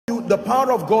the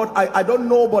power of God, I don't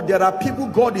know, but there are people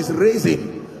God is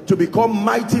raising to become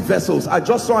mighty vessels. I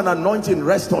just saw an anointing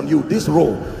rest on you, this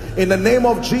row. In the name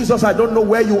of Jesus, I don't know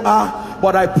where you are,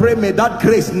 but I pray may that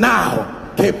grace now,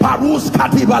 let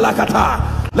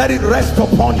it rest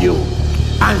upon you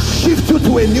and shift you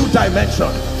to a new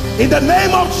dimension. In the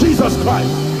name of Jesus Christ.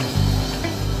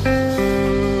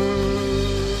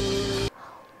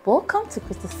 Welcome to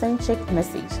Christocentric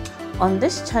Message. On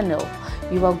this channel,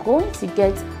 you are going to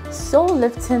get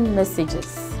soul-lifting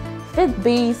messages,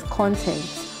 faith-based content,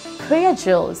 prayer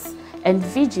drills, and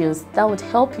videos that would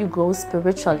help you grow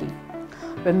spiritually.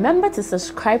 Remember to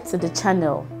subscribe to the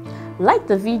channel, like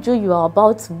the video you are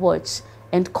about to watch,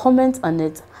 and comment on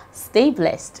it. Stay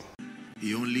blessed.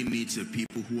 He only needs a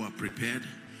people who are prepared.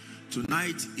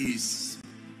 Tonight is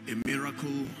a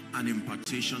miracle and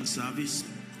impartation service,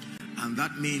 and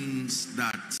that means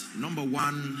that, number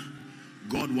one,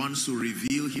 God wants to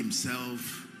reveal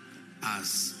himself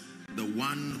as the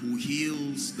one who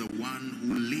heals, the one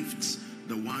who lifts,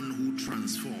 the one who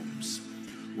transforms.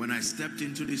 When I stepped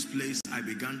into this place, I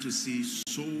began to see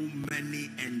so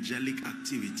many angelic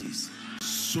activities.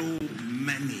 So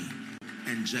many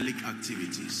angelic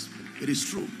activities. It is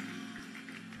true.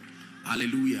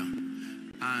 Hallelujah.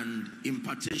 And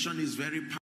impartation is very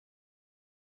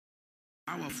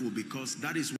powerful, because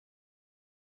that is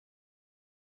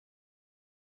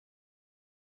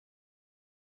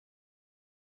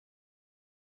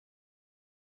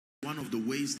one of the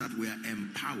ways that we are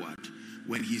empowered.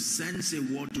 When he sends a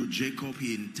word to Jacob,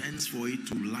 he intends for it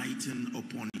to lighten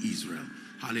upon Israel.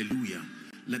 Hallelujah.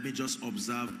 Let me just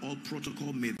observe all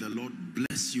protocol. May the Lord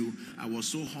bless you. I was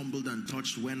so humbled and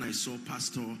touched when I saw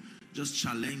Pastor just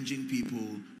challenging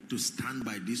people to stand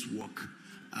by this work.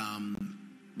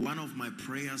 One of my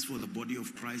prayers for the body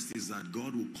of Christ is that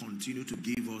God will continue to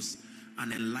give us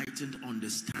an enlightened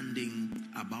understanding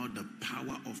about the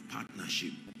power of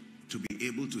partnership, to be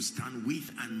able to stand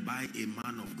with and by a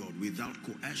man of God without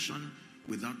coercion,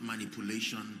 without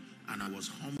manipulation. And I was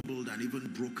humbled and even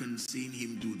broken seeing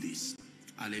him do this.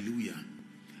 Hallelujah.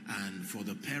 And for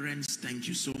the parents, thank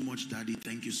you so much, Daddy.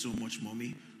 Thank you so much,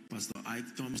 Mommy. Pastor Ike,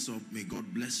 thumbs up. May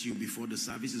God bless you. Before the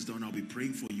service is done, I'll be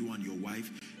praying for you and your wife.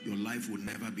 Your life will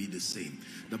never be the same.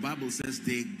 The Bible says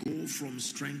they go from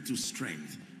strength to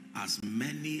strength, as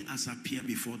many as appear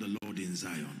before the Lord in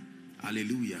Zion.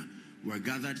 Hallelujah. We're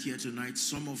gathered here tonight.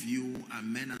 Some of you are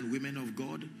men and women of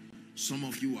God. Some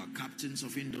of you are captains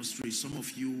of industry. Some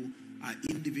of you are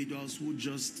individuals who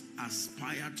just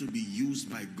aspire to be used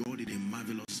by God in a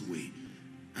marvelous way.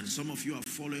 And some of you are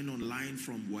following online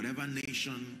from whatever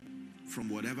nation, from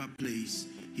whatever place.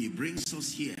 He brings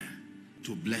us here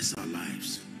to bless our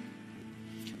lives.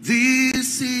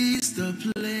 This is the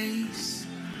place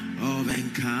of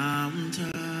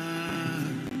encounter.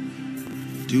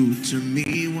 Do to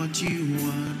me what you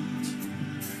want.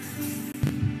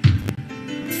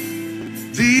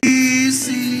 This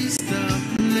is the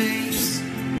place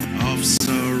of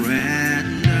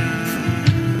surrender.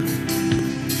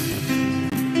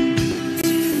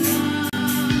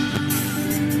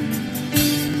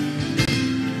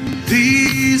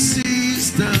 This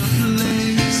is the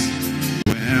place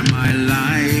where my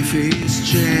life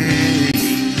is changed.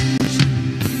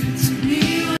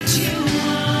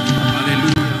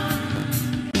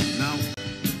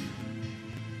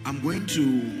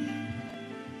 To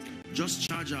just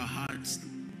charge our hearts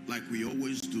like we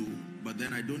always do, but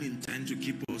then I don't intend to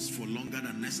keep us for longer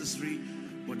than necessary.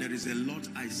 But there is a lot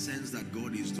I sense that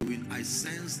God is doing. I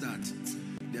sense that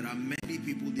there are many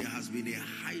people, there has been a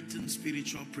heightened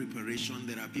spiritual preparation.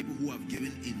 There are people who have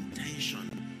given intention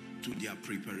to their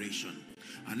preparation.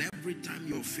 And every time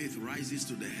your faith rises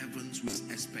to the heavens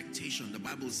with expectation, the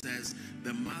Bible says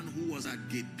the man who was at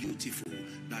Gate Beautiful,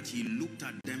 that he looked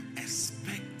at them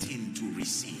expecting to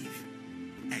receive.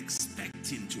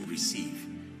 Expecting to receive.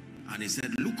 And he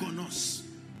said, look on us.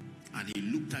 And he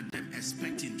looked at them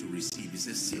expecting to receive. He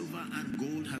said, silver and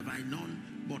gold have I none,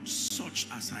 but such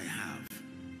as I have.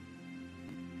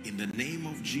 In the name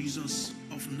of Jesus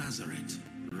of Nazareth,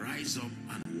 rise up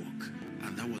and walk.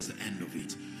 And that was the end of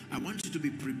it. I want you to be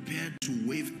prepared to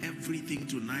wave everything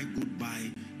tonight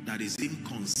goodbye that is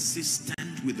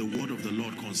inconsistent with the word of the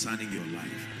Lord concerning your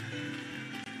life.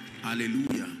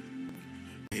 Hallelujah.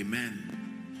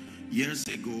 Amen. Years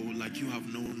ago, like you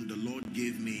have known, the Lord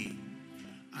gave me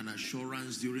an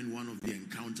assurance during one of the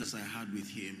encounters I had with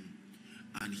him.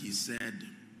 And he said,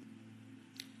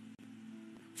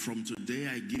 from today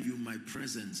I give you my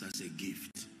presence as a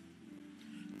gift.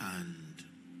 And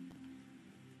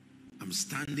I'm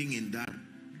standing in that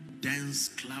dense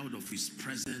cloud of his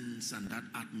presence and that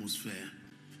atmosphere.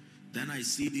 Then I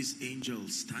see this angel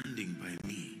standing by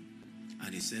me.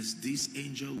 And he says, this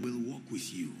angel will walk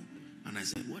with you. And I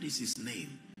said, what is his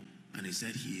name? And he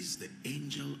said, he is the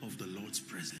angel of the Lord's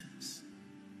presence.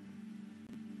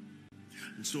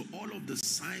 And so all of the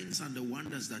signs and the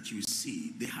wonders that you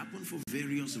see, they happen for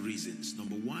various reasons.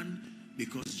 Number one,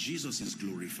 because Jesus is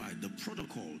glorified. The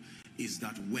protocol is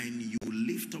that when you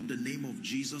lift up the name of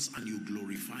Jesus and you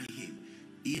glorify him,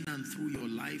 in and through your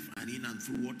life and in and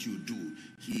through what you do,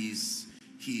 he is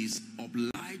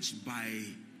obliged by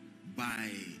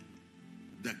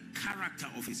the character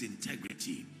of his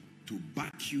integrity to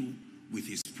back you with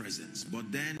his presence.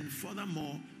 But then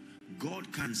furthermore,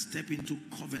 God can step into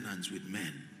covenants with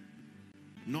men.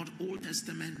 Not Old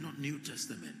Testament, not New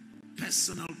Testament.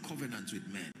 Personal covenants with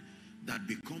men that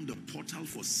become the portal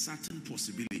for certain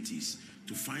possibilities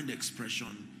to find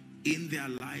expression in their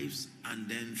lives and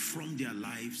then from their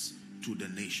lives to the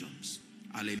nations.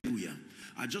 Hallelujah.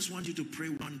 I just want you to pray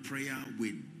one prayer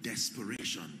with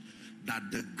desperation,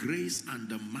 that the grace and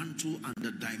the mantle and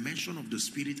the dimension of the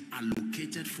Spirit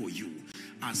allocated for you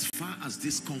as far as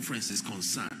this conference is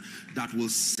concerned, that will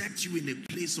set you in a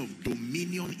place of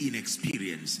dominion in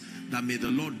experience, that may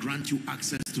the Lord grant you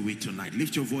access to it tonight.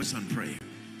 Lift your voice and pray.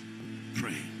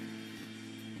 Pray.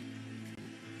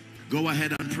 Go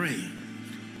ahead and pray.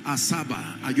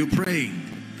 Asaba, are you praying?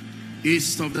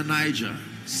 East of the Niger,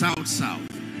 south.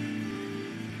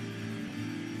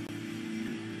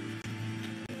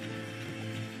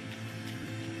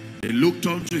 They looked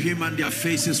unto him and their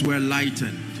faces were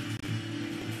lightened.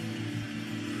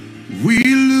 We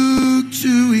look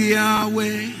to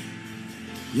Yahweh,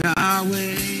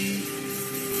 Yahweh.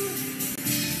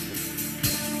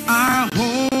 Our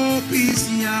hope is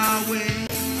Yahweh,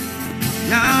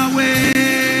 Yahweh.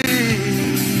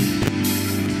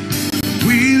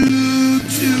 We look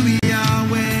to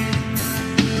Yahweh,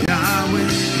 Yahweh.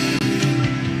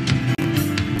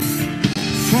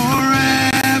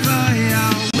 Forever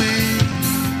Yahweh,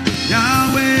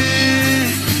 Yahweh.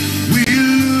 We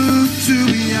look to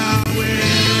Yahweh,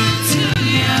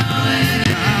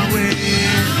 Yahweh.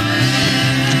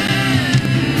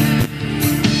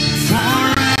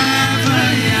 Forever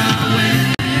Yahweh,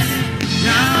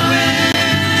 Yahweh.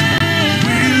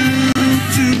 We look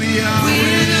to Yahweh.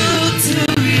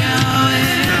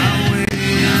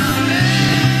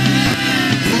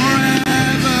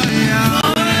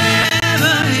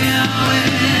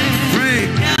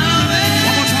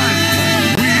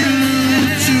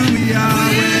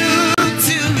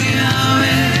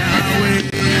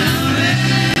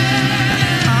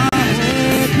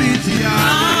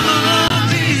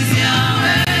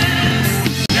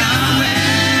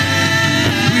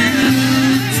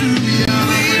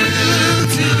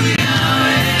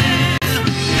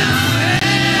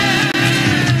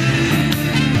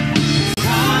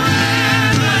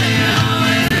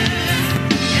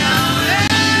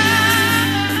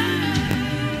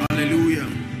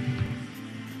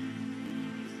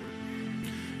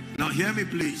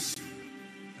 Please,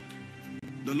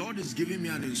 the Lord is giving me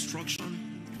an instruction.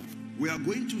 We are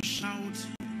going to shout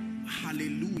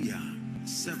hallelujah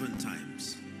 7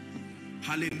 times.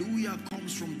 Hallelujah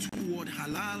comes from 2 words,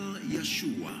 halal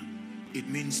Yeshua. It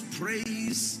means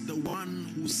praise the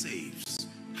one who saves.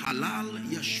 Halal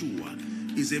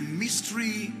Yeshua is a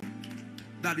mystery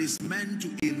that is meant to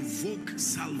invoke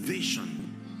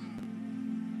salvation.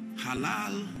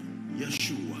 Halal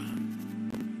Yeshua.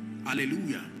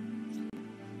 Hallelujah.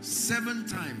 7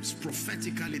 times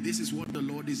prophetically, this is what the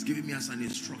Lord is giving me as an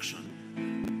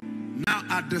instruction. Now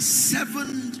at the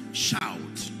 7th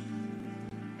shout,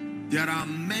 there are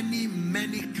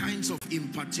many kinds of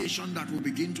impartation that will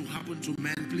begin to happen to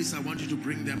men. Please, I want you to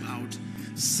bring them out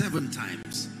 7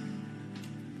 times.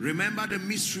 Remember the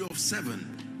mystery of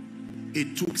 7.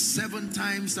 It took 7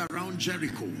 times around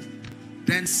Jericho,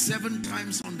 then 7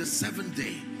 times on the 7th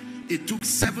day. It took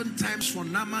 7 times for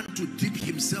Naaman to dip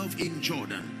himself in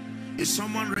Jordan. Is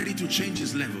someone ready to change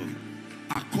his level?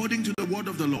 According to the word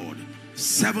of the Lord,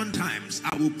 7 times.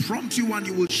 I will prompt you and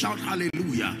you will shout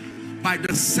hallelujah. By the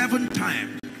 7th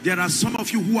time, there are some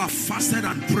of you who have fasted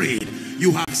and prayed.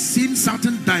 You have seen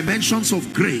certain dimensions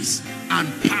of grace and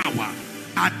power.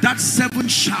 At that 7th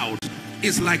shout,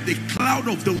 it's like the cloud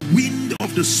of the wind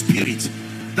of the Spirit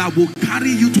that will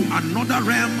carry you to another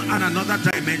realm and another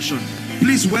dimension.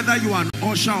 Please, whether you are an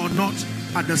usher or not,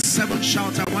 at the 7th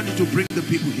shout, I want you to bring the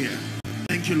people here.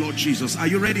 Thank you, Lord Jesus. Are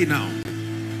you ready now?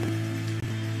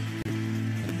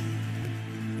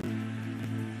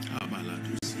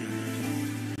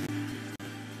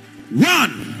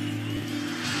 One.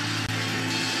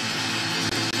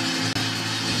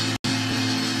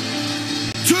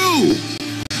 Two.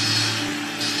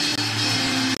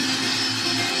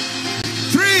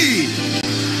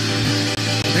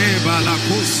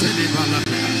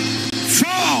 4.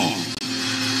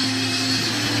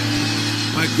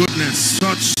 My goodness,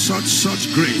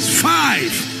 such grace.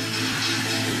 5,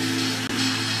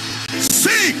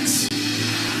 6.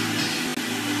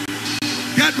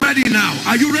 Get ready now.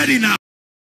 Are you ready now?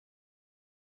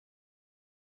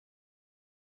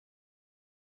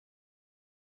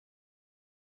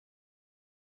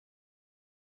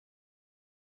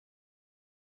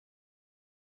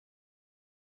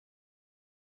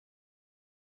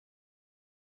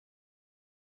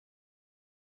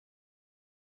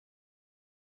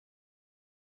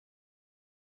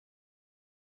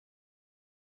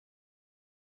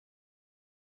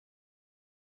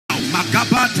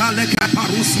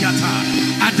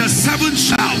 At the 7th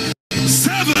shout,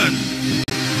 7.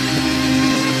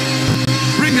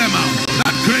 Bring them out.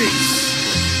 That grace.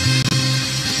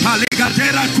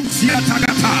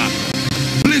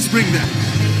 Please bring them.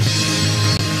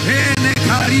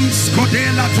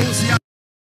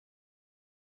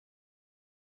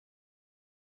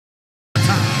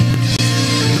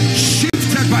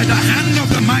 Shifted by the hand of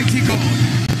the mighty God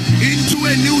into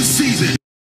a new season.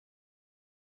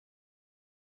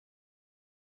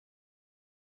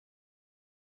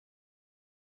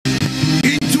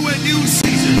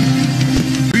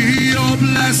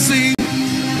 Blessing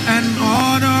and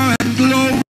honor and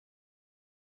glory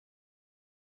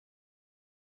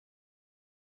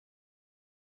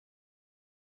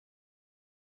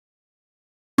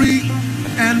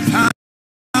and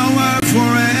power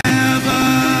forever.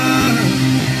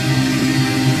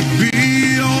 Be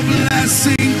your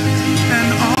blessing and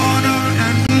honor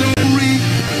and glory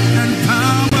and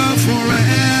power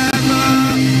forever.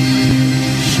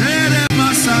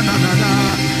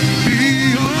 Be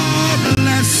your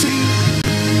blessing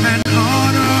and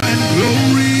honor and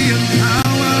glory and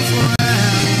power forever.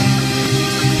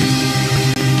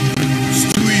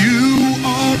 To you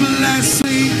all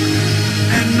blessing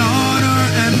and honor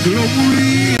and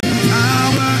glory and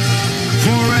power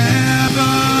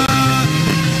forever.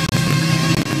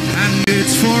 And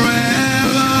it's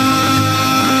forever.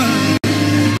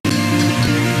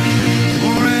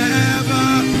 Forever.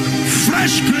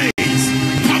 Fresh grace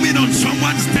coming on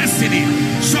someone's destiny.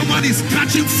 Someone is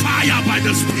catching fire by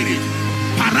the Spirit.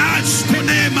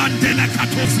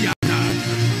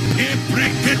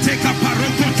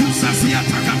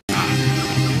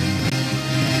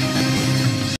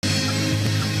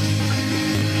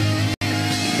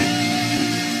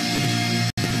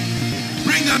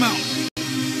 Bring them out.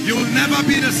 You will never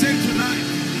be the same tonight.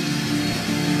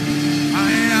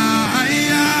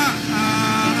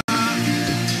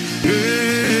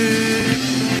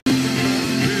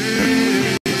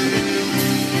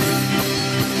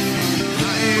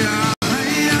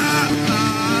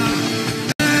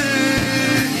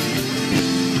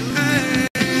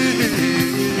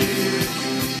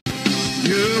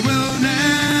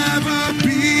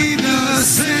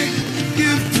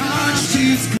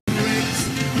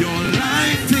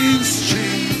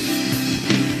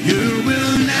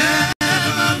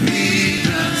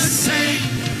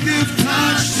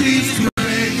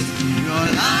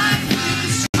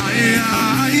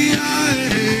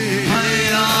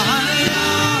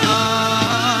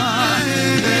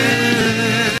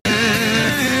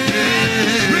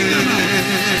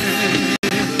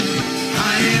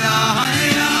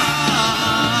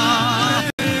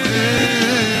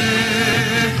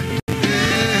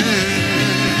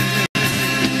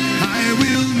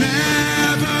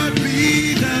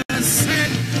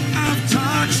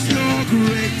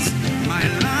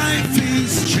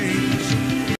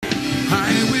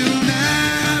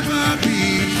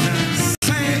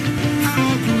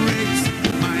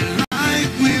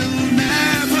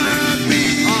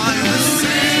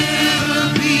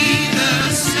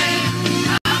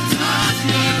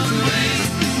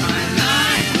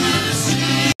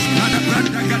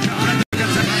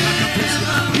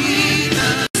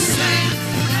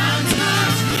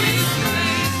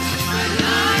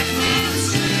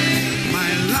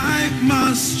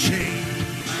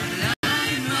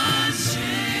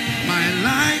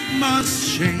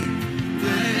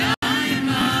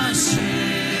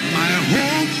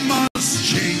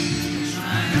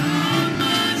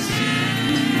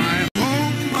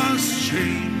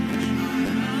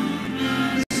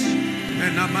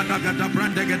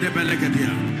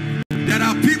 There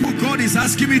are people God is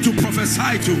asking me to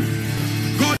prophesy to.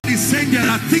 God is saying there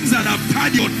are things that have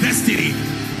tied your destiny.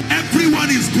 Everyone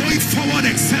is going forward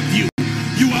except you.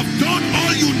 You have done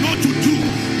all you know to do,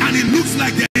 and it looks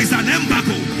like there is an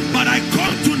embargo. But I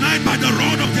come tonight by the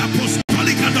rod of the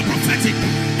apostolic and the prophetic.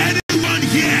 Anyone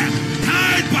here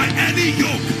tied by any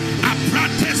yoke,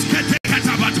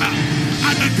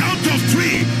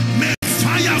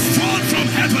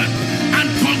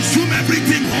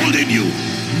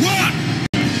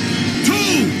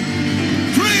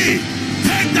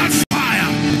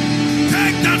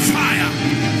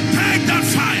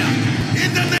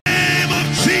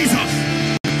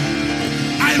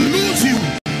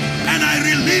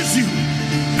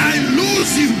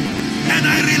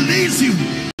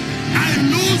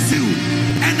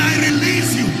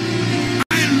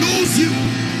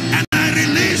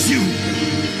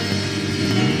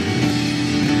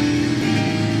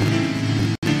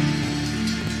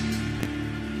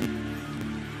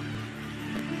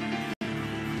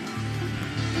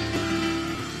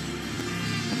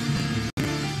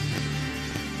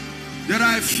 There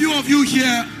are a few of you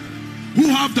here who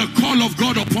have the call of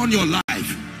God upon your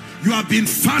life. You have been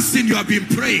fasting, you have been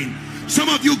praying. Some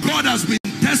of you, God has been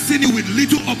testing you with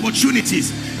little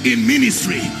opportunities in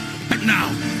ministry. But now,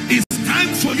 it's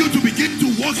time for you to begin to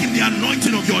walk in the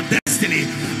anointing of your destiny.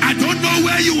 I don't know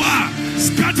where you are,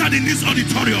 scattered in this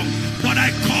auditorium, but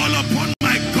I call upon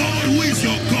my God, who is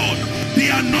your God,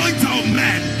 the anointer of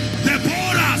men,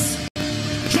 Deborahs,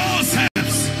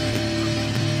 Josephs,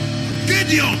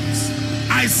 Gideons.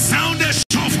 I sound a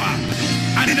shofar,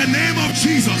 and in the name of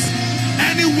Jesus,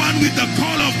 anyone with the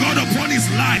call of God upon his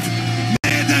life,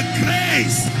 may the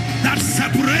grace that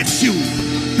separates you,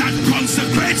 that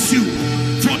consecrates you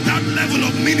for that level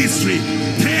of ministry,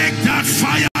 take that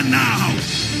fire now.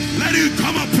 Let it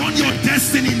come upon your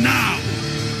destiny now.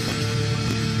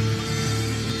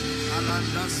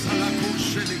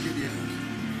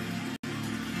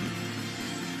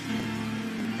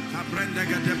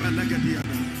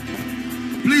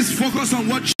 Please focus on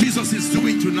what Jesus is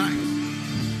doing tonight.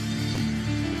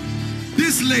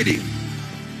 This lady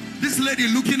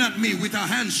looking at me with her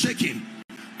hands shaking.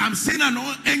 I'm seeing an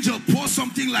angel pour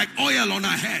something like oil on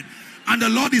her head. And the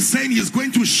Lord is saying he's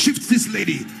going to shift this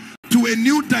lady to a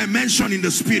new dimension in the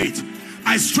spirit.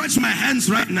 I stretch my hands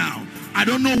right now. I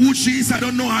don't know who she is. I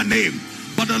don't know her name.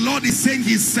 But the Lord is saying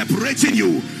he's separating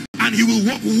you. And he will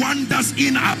work wonders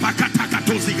in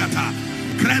Apakatakatozigata.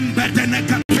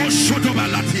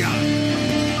 Krembedenekatoshodobalatia.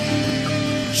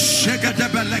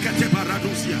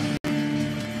 Shegadebelekatebaradusia.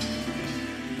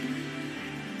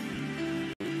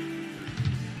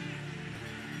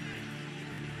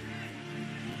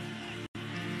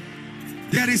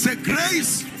 There is a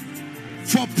grace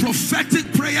for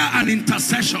prophetic prayer and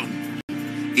intercession.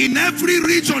 In every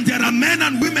region, there are men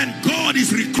and women God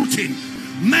is recruiting.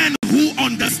 Men who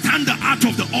understand the art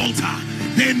of the altar.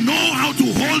 They know how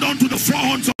to hold on to the four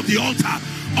horns of the altar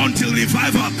until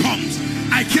revival comes.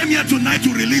 I came here tonight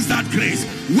to release that grace.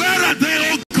 Where are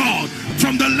they, oh God?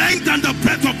 From the length and the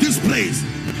breadth of this place.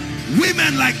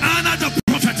 Women like Anna the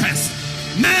prophetess.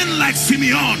 Men like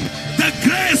Simeon. The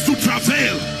grace to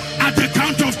travail. At the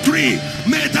count of 3,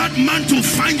 may that mantle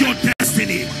find your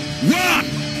destiny. 1,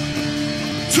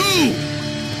 2,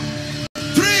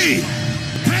 3.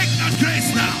 Take that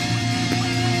grace now.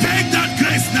 Take that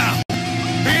grace now.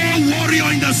 Oh, warrior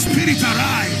in the spirit,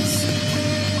 arise.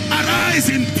 Arise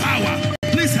in power.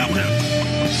 Please help them.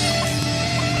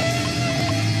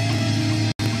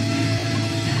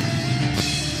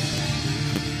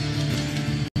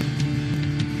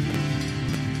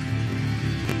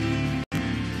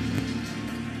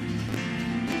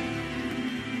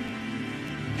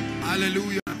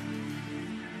 Hallelujah.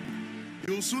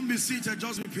 You'll soon be seated.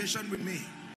 Just be patient with me.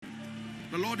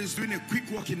 The Lord is doing a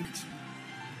quick work in it.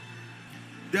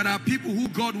 There are people who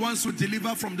God wants to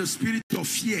deliver from the spirit of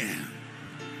fear.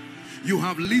 You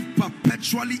have lived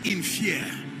perpetually in fear.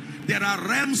 There are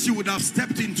realms you would have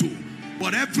stepped into,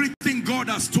 but everything God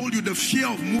has told you, the fear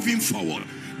of moving forward,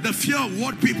 the fear of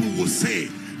what people will say,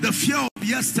 the fear of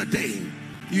yesterday.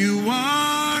 You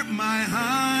are my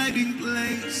hiding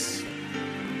place.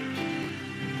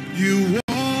 You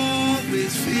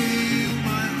always fill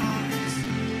my heart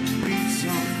with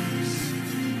songs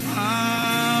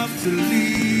of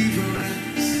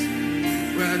deliverance.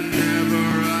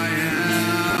 Whenever I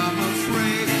am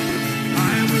afraid,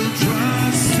 I will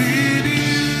trust in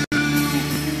you.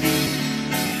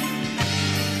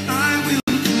 I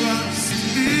will trust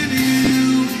in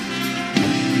you.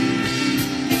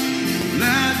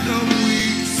 Let the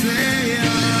weak say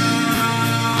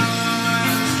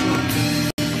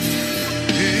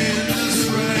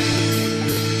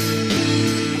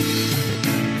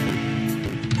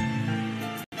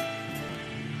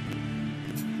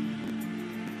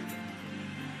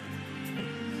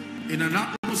in an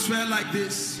atmosphere like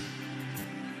this,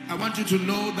 I want you to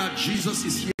know that Jesus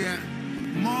is here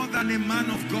more than a man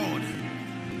of God.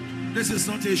 This is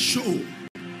not a show.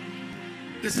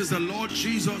 This is the Lord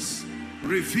Jesus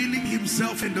revealing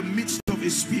himself in the midst of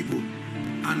his people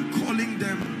and calling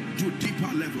them to deeper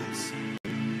levels.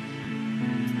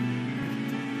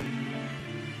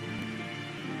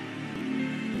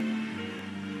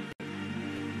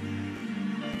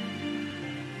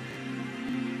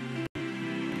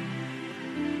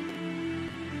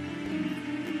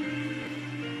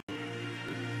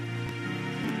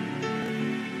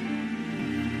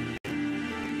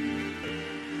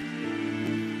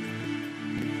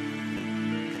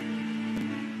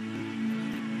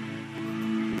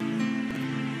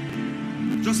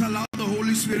 Just allow the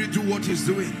Holy Spirit do what he's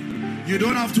doing. You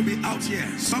don't have to be out here.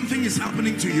 Something is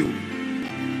happening to you.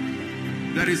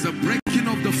 There is a breaking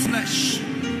of the flesh.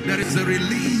 There is a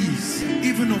release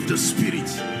even of the spirit.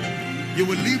 You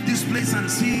will leave this place and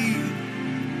see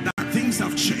that things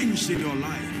have changed in your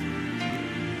life.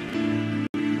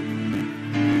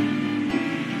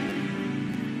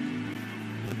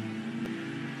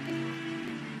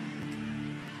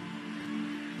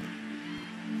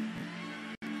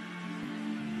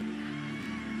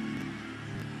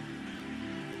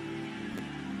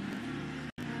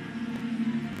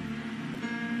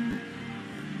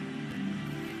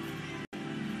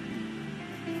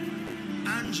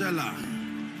 Angela.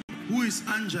 Who is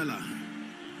Angela?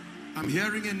 I'm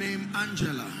hearing a name,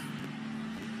 Angela.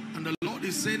 And the Lord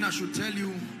is saying I should tell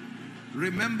you,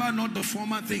 remember not the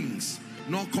former things,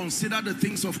 nor consider the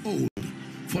things of old.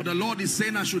 For the Lord is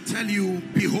saying I should tell you,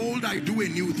 behold, I do a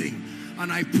new thing.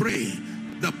 And I pray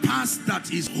the past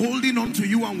that is holding on to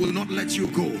you and will not let you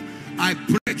go, I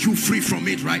break you free from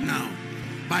it right now.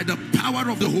 By the power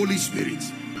of the Holy Spirit.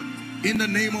 In the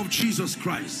name of Jesus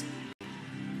Christ.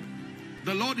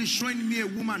 The Lord is showing me a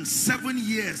woman, 7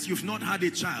 years you've not had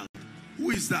a child. Who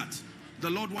is that?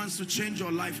 The Lord wants to change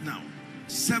your life now.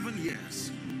 7 years.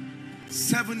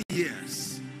 7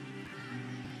 years.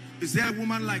 Is there a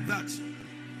woman like that?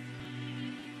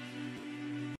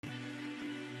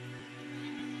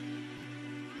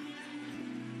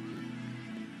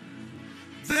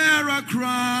 There are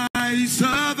cries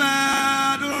of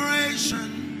adoration.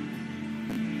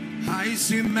 I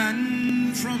see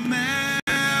men from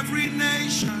every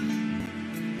nation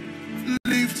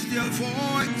lift their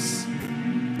voice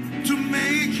to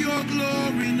make your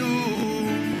glory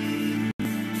known.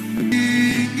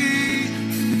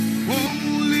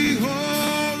 Holy,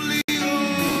 holy,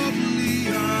 holy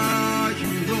are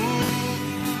you, Lord.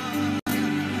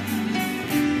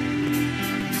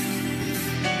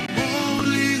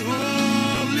 Holy,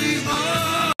 holy,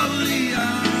 holy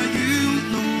are you,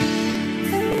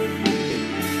 Lord.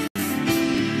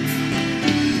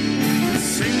 The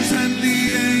saints and the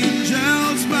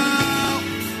angels bow,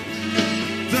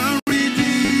 the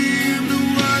redeemed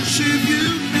worship you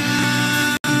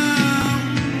now.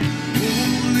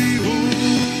 Holy,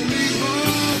 holy,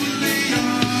 holy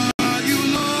are you,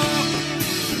 Lord.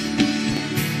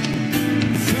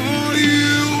 For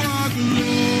you are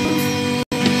glorious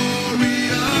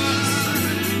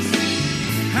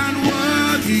and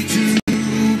worthy to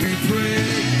be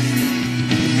praised.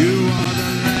 You are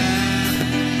the Lamb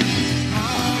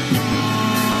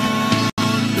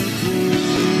upon the throne.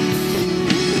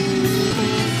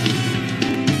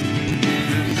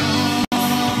 And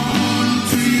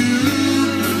unto you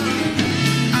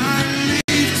I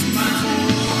lift my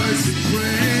voice in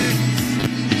praise.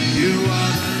 You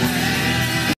are the Lamb.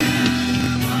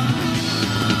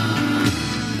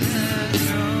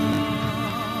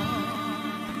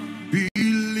 Be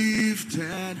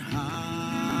lifted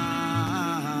high.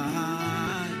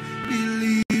 Be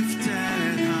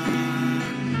lifted high.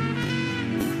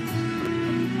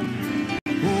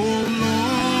 Oh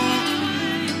Lord,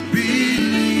 be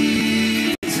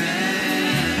lifted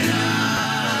high.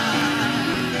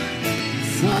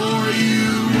 For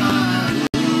you are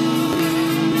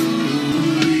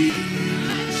holy.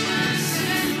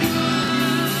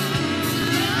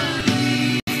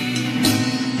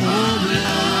 Oh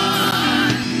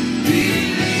Lord, be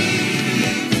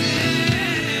lifted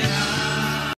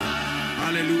high.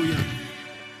 Hallelujah.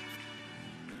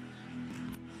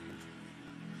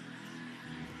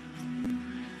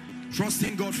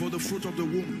 Trusting God for the fruit of the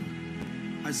womb.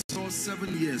 I saw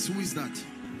 7 years. Who is that?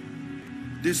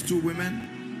 These two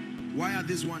women. Why are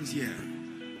these ones here?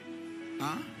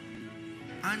 Huh?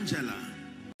 Angela,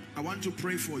 I want to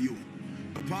pray for you.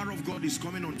 The power of God is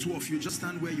coming on two of you. Just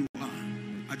stand where you are.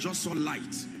 I just saw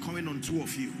light coming on two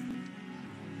of you.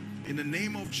 In the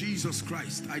name of Jesus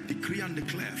Christ, I decree and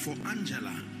declare for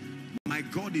Angela, my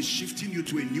God is shifting you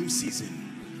to a new season.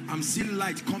 I'm seeing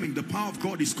light coming. The power of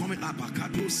God is coming up.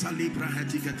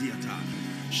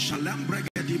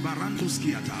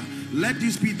 Let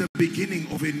this be the beginning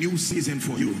of a new season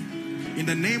for you. In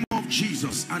the name of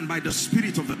Jesus and by the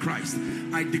Spirit of the Christ,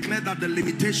 I declare that the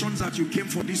limitations that you came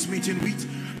for this meeting with,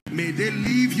 may they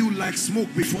leave you like smoke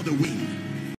before the wind.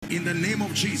 In the name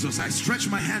of Jesus, I stretch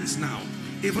my hands now,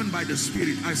 even by the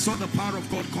Spirit. I saw the power of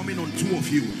God coming on two of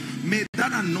you. May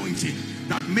that anointing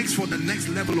that makes for the next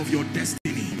level of your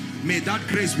destiny, may that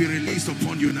grace be released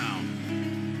upon you now.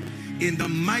 In the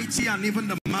mighty and even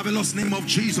the marvelous name of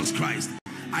Jesus Christ,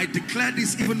 I declare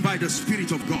this even by the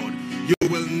Spirit of God. You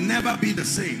will never be the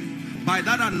same. By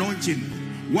that anointing,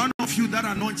 one of you, that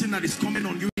anointing that is coming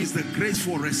on you is the grace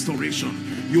for restoration.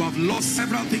 You have lost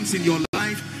several things in your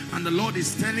life, and the Lord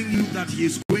is telling you that He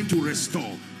is going to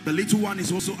restore. The little one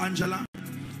is also Angela.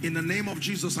 In the name of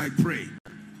Jesus, I pray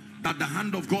that the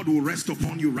hand of God will rest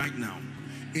upon you right now.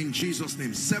 In Jesus'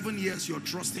 name. 7 years you're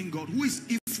trusting God. Who is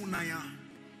Ifunaya?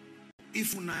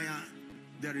 Ifunaya.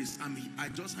 There is, I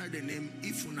just heard the name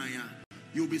Ifunaya.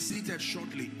 You'll be seated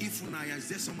shortly. Ifunaya. Is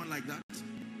there someone like that?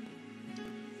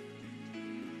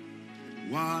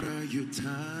 Water you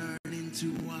turn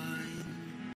into wine.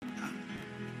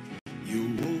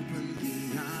 You open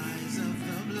the eyes of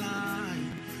the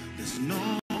blind. There's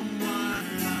no one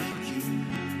like you.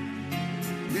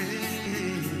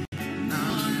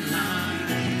 None like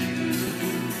you.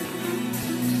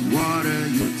 Water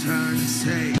you turn,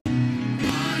 say.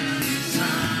 Water you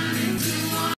turn into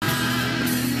wine.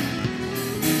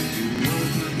 You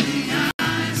open the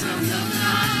eyes of the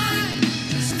blind.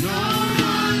 There's no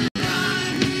one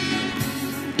like you.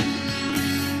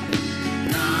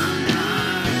 None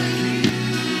like you.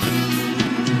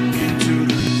 Into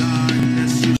the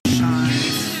darkness you shine.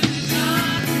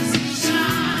 Darkness you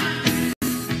shine.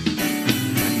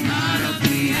 Out of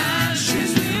the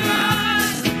ashes we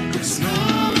rise. There's no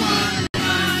one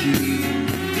like you.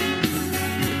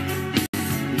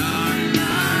 None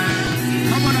like you.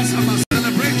 Come on, let's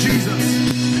celebrate Jesus.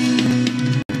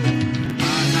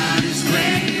 Our God is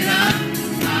greater.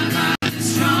 Our God is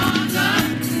stronger.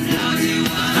 Lord, you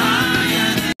are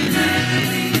higher than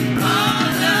any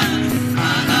other.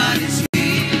 Our God is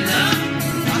healer.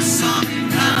 Awesome in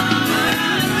power.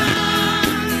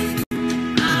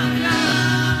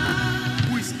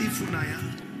 Who is Ifunaya?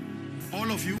 All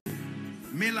of you,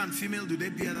 male and female, do they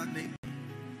bear that name?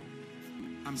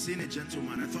 I'm seeing a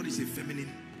gentleman. I thought it's a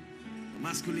feminine.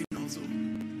 Masculine also.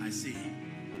 I see.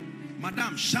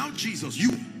 Madam, shout Jesus.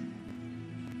 You.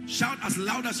 Shout as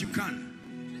loud as you can.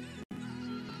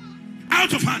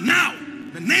 Out of her now.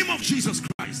 In the name of Jesus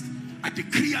Christ. I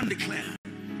decree and declare.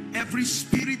 Every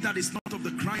spirit that is not of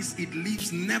the Christ, it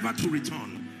leaves never to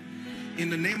return. In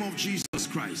the name of Jesus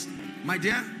Christ. My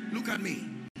dear, look at me.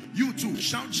 You too.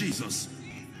 Shout Jesus.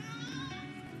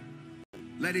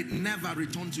 Let it never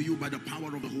return to you by the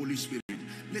power of the Holy Spirit.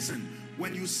 Listen,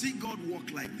 when you see God walk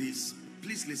like this,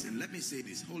 please listen, let me say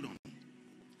this, hold on.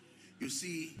 You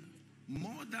see,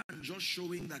 more than just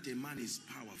showing that a man is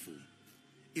powerful,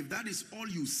 if that is all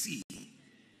you see,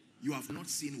 you have not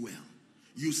seen well.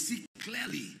 You see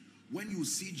clearly when you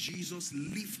see Jesus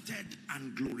lifted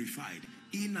and glorified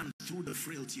in and through the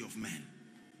frailty of man.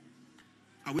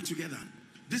 Are we together?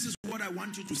 This is what I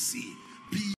want you to see.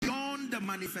 Beyond the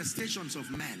manifestations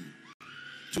of men,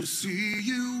 to see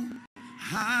you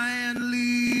high and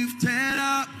lifted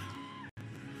up.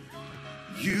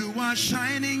 You are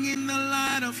shining in the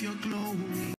light of your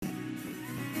glory.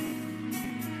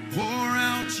 Pour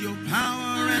out your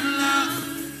power and love.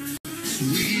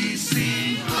 We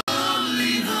sing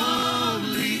holy,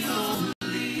 holy,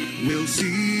 holy. We'll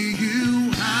see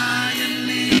you high and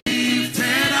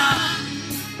lifted up.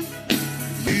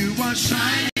 You are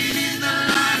shining in the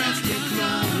light of your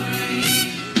glory.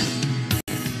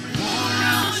 Pour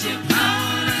out your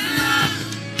power and love.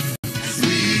 As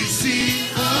we sing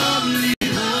holy,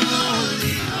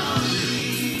 holy,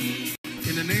 holy.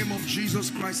 In the name of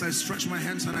Jesus Christ, I stretch my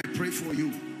hands and I pray for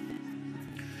you.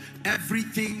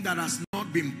 Everything that has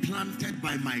not been planted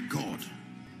by my God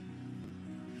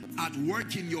at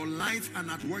work in your life and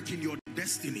at work in your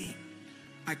destiny,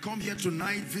 I come here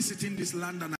tonight visiting this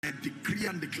land and I decree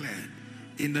and declare,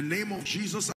 in the name of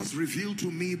Jesus as revealed to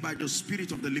me by the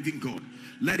Spirit of the living God,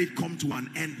 let it come to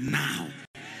an end now.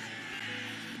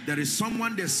 There is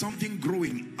someone, there's something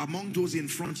growing among those in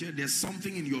front here. There's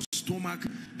something in your stomach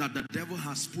that the devil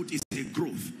has put. Is a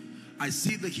growth. I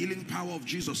see the healing power of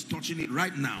Jesus touching it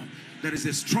right now. There is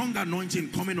a strong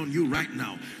anointing coming on you right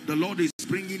now. The Lord is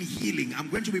bringing healing. I'm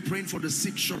going to be praying for the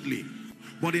sick shortly.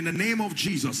 But in the name of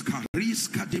Jesus, that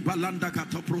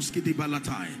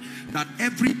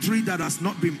every tree that has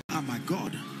not been, oh my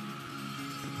God,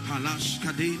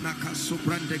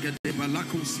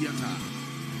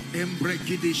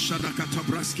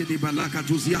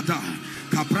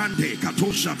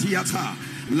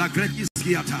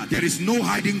 there is no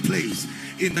hiding place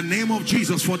in the name of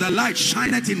Jesus, for the light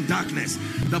shineth in darkness.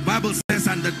 The Bible says,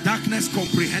 and the darkness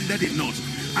comprehended it not.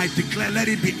 I declare, let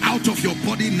it be out of your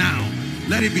body now.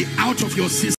 Let it be out of your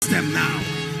system now.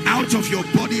 Out of your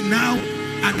body now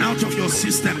and out of your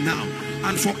system now.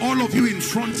 And for all of you in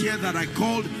front here that I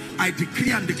called, I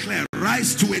decree and declare,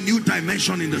 rise to a new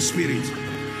dimension in the spirit.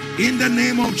 In the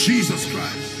name of Jesus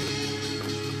Christ.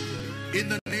 In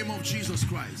the name of Jesus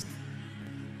Christ.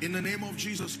 In the name of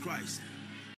Jesus Christ.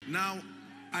 Now,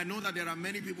 I know that there are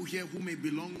many people here who may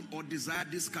belong or desire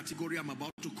this category I'm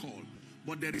about to call.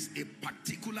 But there is a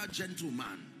particular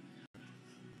gentleman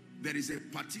there is a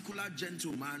particular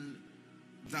gentleman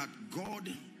that God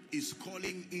is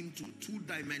calling into two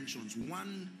dimensions.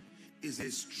 One is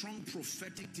a strong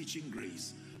prophetic teaching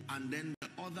grace, and then the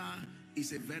other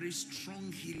is a very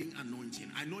strong healing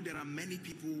anointing. I know there are many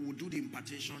people who do the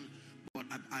impartation, but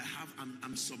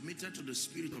I'm submitted to the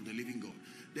Spirit of the living God.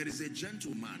 There is a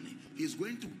gentleman. He's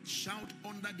going to shout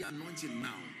under the anointing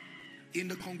now in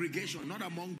the congregation, not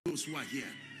among those who are here.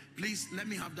 Please let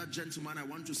me have that gentleman. I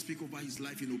want to speak over his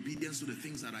life in obedience to the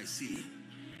things that I see.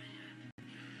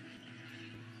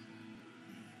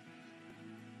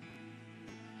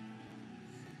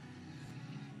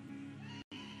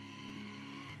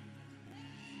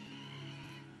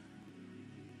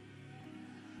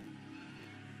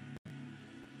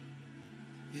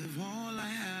 If all I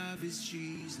have is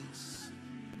Jesus,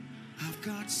 I've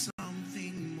got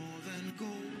something more than gold,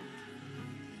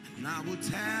 and I will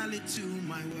tell it to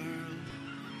my world.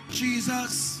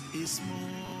 Jesus is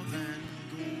more than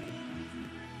gold.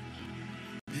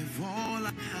 If all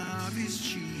I have is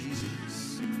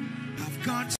Jesus, I've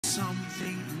got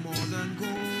something more than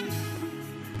gold.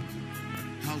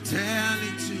 I'll tell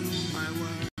it to my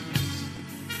world.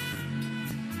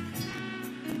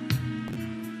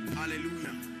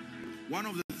 Hallelujah. One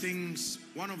of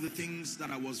the things that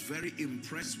I was very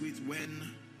impressed with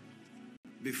when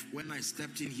I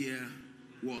stepped in here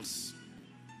was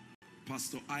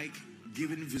Pastor Ike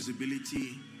giving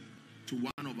visibility to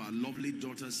one of our lovely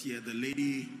daughters here, the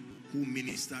lady who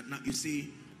ministered. Now, you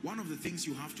see, one of the things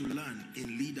you have to learn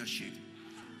in leadership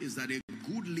is that a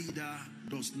good leader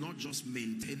does not just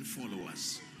maintain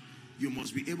followers. You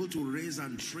must be able to raise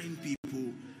and train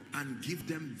people and give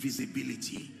them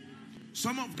visibility.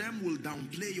 Some of them will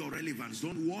downplay your relevance.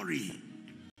 Don't worry.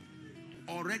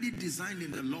 Already designed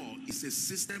in the law is a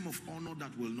system of honor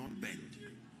that will not bend.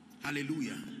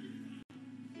 Hallelujah.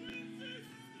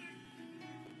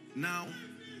 Now,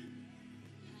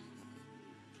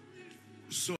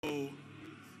 so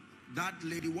that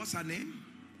lady, what's her name?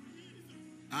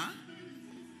 Huh?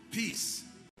 Peace.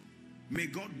 May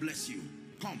God bless you.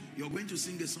 Come, you're going to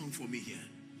sing a song for me here.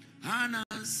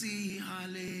 Anansi,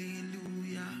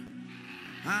 hallelujah.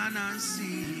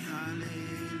 Anansi,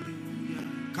 hallelujah.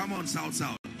 Come on, South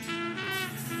South.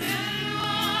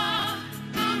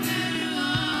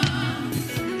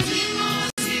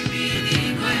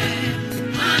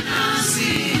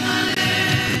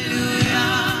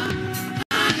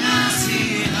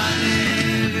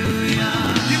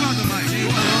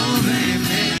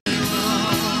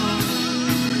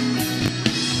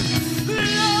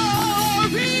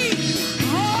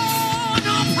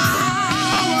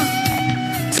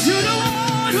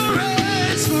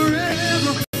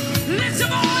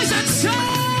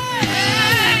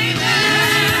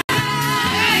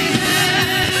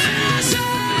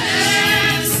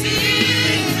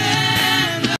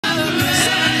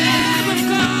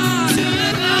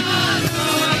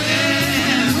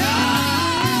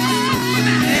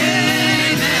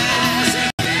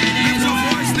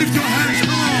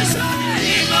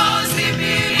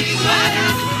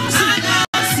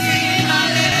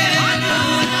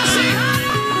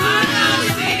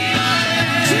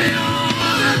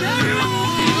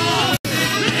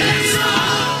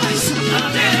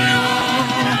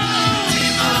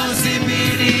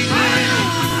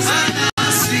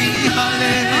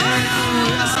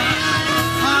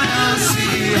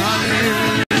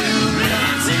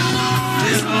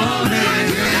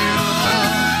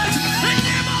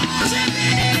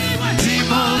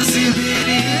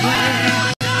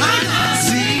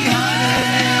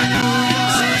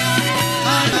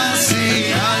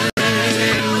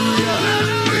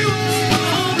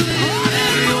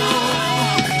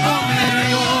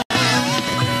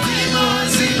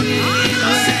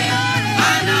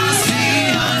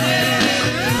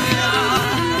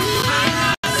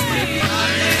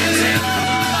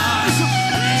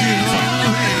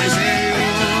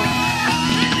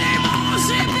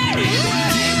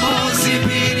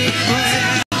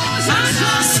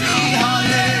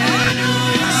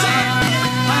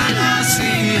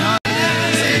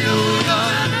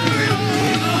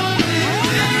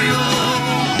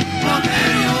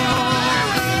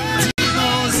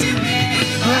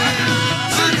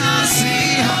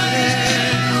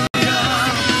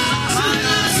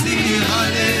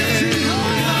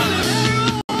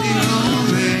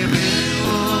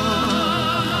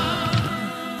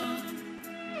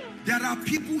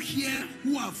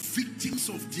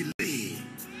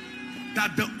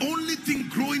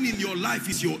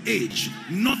 Is your age.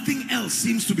 Nothing else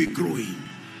seems to be growing.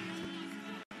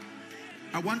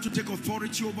 I want to take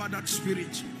authority over that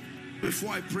spirit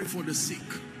before I pray for the sick.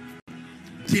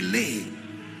 Delay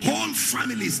Whole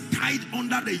families tied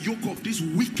under the yoke of these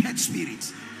wicked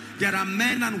spirits. There are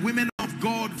men and women of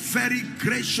God, very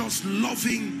gracious,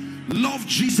 loving, love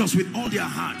Jesus with all their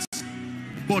hearts.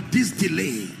 But this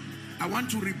delay, I want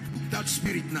to rebuke that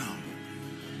spirit now.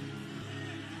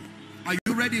 Are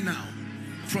you ready now?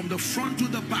 From the front to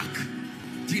the back,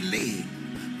 delay.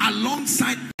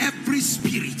 Alongside every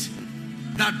spirit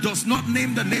that does not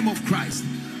name the name of Christ.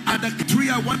 At the three,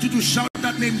 I want you to shout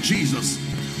that name, Jesus.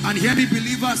 And hear me,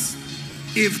 believers,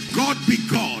 if God be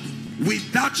God,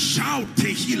 with that shout,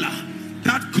 Tehillah,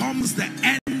 that comes the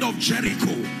end of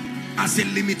Jericho as a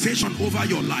limitation over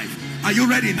your life. Are you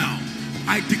ready now?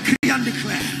 I decree and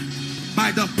declare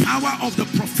by the power of the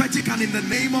prophetic and in the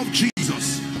name of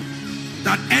Jesus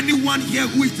that anyone here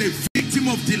who is a victim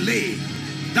of delay,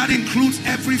 that includes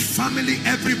every family,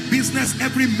 every business,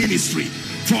 every ministry,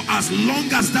 for as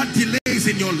long as that delay is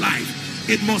in your life,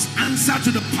 it must answer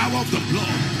to the power of the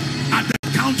blood. At the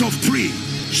count of three,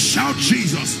 shout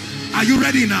Jesus. Are you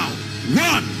ready now?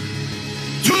 1,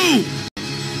 2,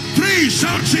 3,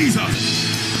 shout Jesus.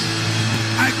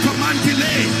 I command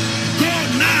delay, go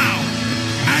now.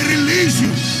 I release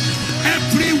you.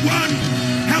 Everyone,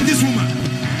 help this woman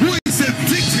who is a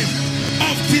victim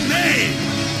of delay.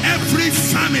 Every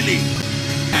family,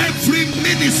 every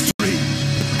ministry,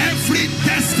 every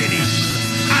destiny.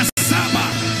 Asaba,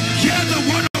 hear the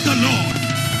word of the Lord.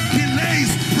 Delay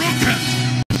is broken.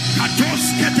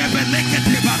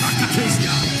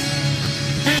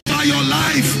 Over your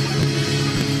life,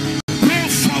 go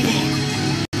forward.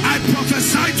 I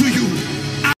prophesy to you,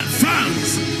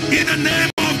 advance in the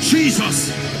name of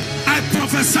Jesus. I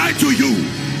prophesy to you,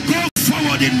 go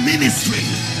forward in ministry,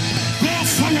 go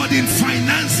forward in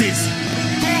finances,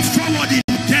 go forward in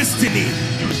destiny.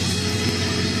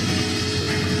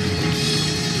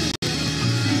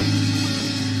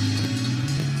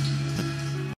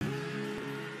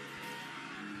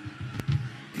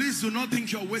 Please do not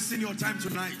think you're wasting your time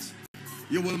tonight.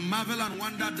 You will marvel and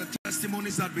wonder at the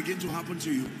testimonies that begin to happen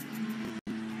to you.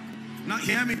 Now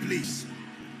hear me, please.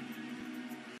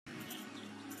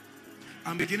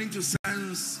 I'm beginning to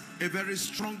sense a very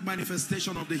strong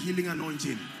manifestation of the healing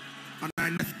anointing. And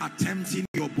I'm attempting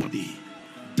your body.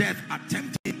 Death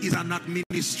attempting is an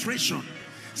administration.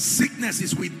 Sickness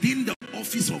is within the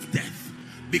office of death.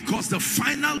 Because the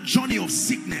final journey of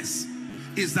sickness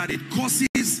is that it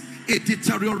causes a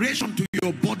deterioration to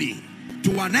your body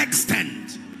to an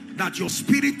extent that your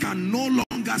spirit can no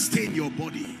longer stay in your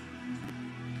body.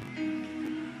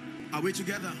 Are we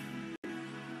together?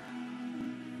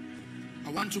 I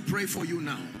want to pray for you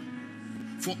now.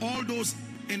 For all those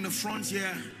in the front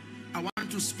here, I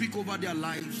want to speak over their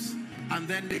lives, and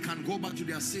then they can go back to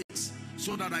their seats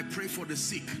so that I pray for the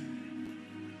sick.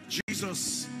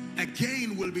 Jesus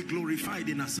again will be glorified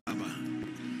in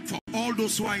Asaba. For all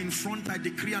those who are in front, I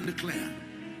decree and declare,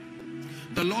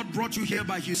 the Lord brought you here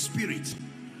by his spirit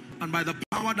and by the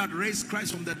power that raised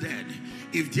Christ from the dead.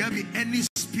 If there be any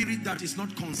spirit that is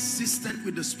not consistent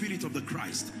with the spirit of the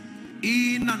Christ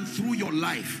in and through your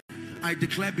life, I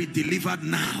declare be delivered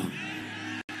now.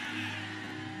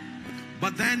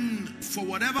 But then for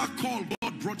whatever call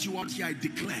God brought you out here, I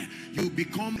declare you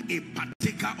become a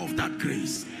partaker of that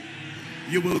grace.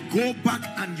 You will go back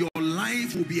and your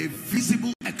life will be a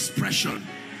visible expression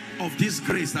of this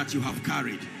grace that you have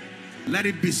carried. Let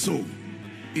it be so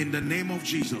in the name of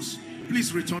Jesus.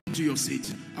 Please return to your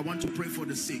seat. I want to pray for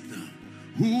the sick now.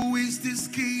 Who is this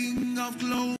King of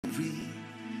glory?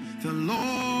 The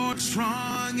Lord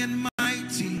strong and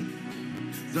mighty,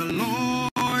 the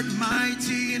Lord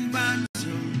mighty in battle.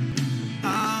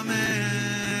 Amen.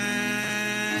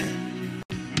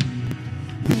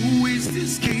 Who is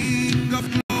this King of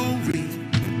glory?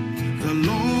 The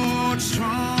Lord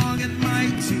strong and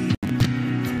mighty,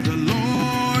 the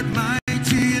Lord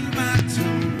mighty in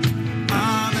battle.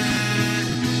 Amen.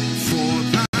 For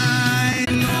thy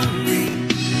glory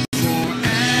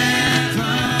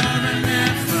forever and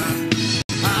ever.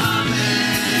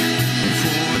 Amen.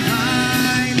 For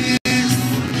thine is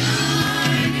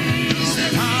the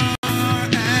power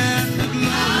and the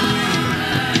glory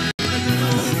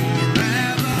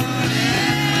forever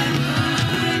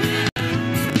and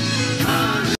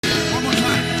ever. One more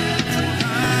time.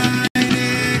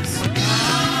 For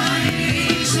thine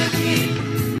is the King,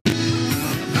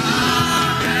 the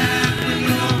power and the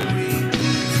glory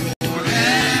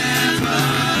forever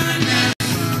and ever.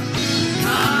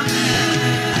 Amen.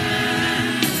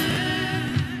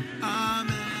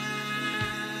 Amen.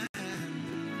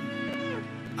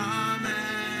 Amen.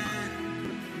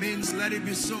 Means let it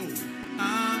be so.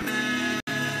 Amen.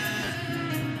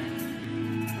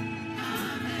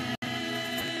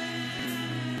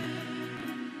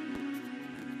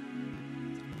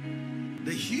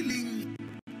 The healing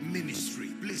ministry,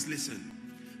 please listen,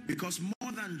 because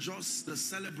more than just the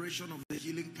celebration of the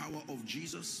healing power of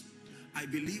Jesus, I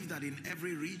believe that in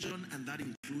every region, and that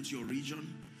includes your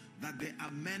region, that there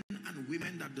are men and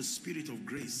women that the Spirit of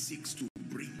grace seeks to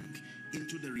bring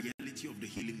into the reality of the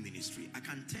healing ministry. I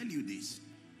can tell you this,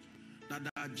 that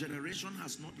our generation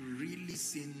has not really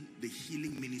seen the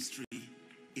healing ministry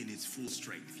in its full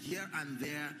strength. Here and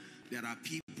there are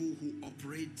people who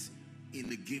operate in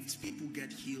the gifts. People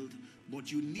get healed,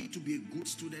 but you need to be a good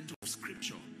student of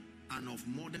scripture and of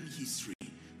modern history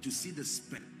to see the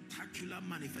spectacular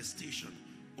manifestation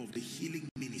of the healing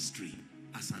ministry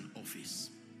as an office.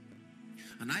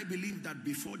 And I believe that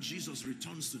before Jesus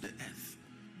returns to the earth,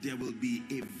 there will be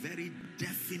a very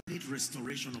definite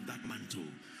restoration of that mantle,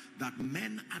 that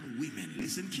men and women,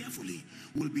 listen carefully,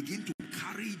 will begin to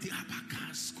carry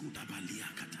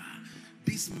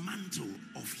this mantle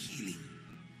of healing.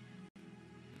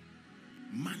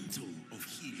 Mantle of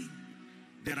healing.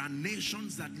 There are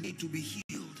nations that need to be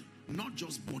healed, not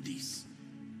just bodies.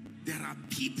 There are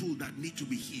people that need to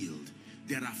be healed.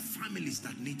 There are families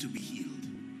that need to be healed.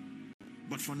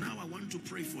 But for now, I want to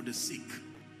pray for the sick.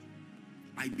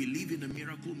 I believe in a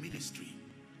miracle ministry.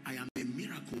 I am a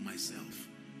miracle myself.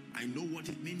 I know what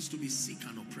it means to be sick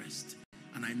and oppressed.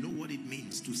 And I know what it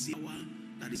means to see power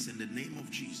that is in the name of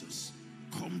Jesus.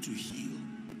 Come to heal,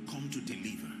 come to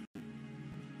deliver.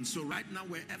 And so right now,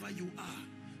 wherever you are,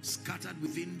 scattered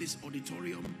within this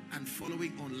auditorium and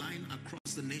following online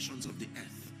across the nations of the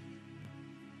earth,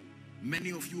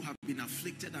 many of you have been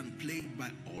afflicted and plagued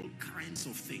by all kinds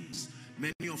of things.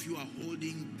 Many of you are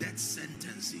holding death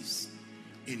sentences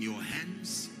in your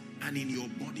hands and in your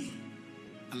body.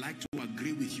 I'd like to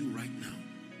agree with you right now.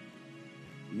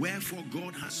 Wherefore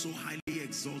God has so highly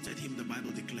exalted him, the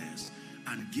Bible declares,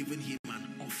 and given him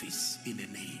an office in a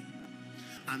name.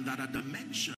 And that at the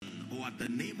mention or at the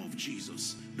name of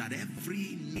Jesus, that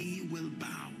every knee will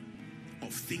bow,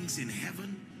 of things in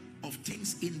heaven, of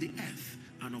things in the earth,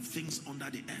 and of things under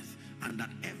the earth. And that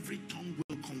every tongue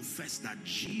will confess that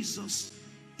Jesus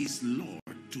is Lord,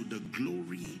 to the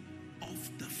glory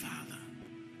of the Father.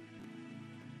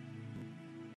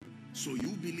 So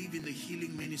you believe in the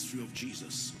healing ministry of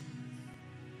Jesus.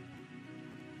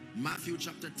 Matthew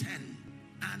chapter 10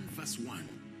 and verse 1.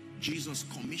 Jesus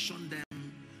commissioned them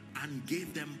and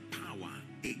gave them power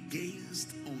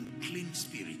against unclean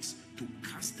spirits to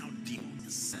cast out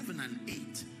demons. 7 and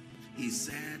 8. He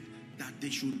said that they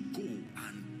should go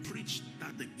and preach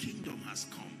that the kingdom has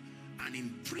come. And in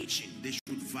preaching, they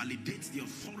should validate the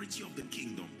authority of the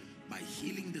kingdom by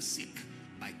healing the sick,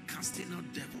 by casting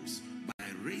out devils, by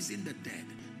raising the dead,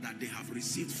 that they have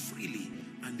received freely,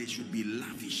 and they should be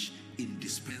lavish in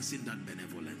dispensing that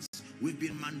benevolence. We've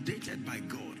been mandated by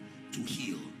God to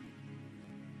heal.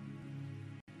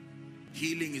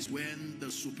 Healing is when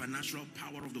the supernatural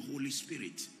power of the Holy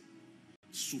Spirit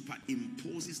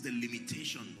superimposes the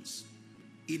limitations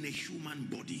in a human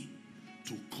body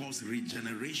to cause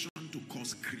regeneration, to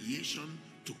cause creation,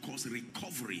 to cause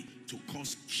recovery, to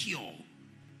cause cure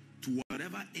to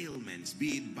whatever ailments,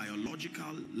 be it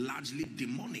biological, largely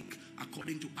demonic,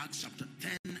 according to Acts chapter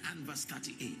 10 and verse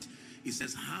 38. It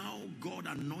says how God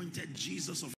anointed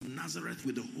Jesus of Nazareth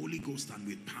with the Holy Ghost and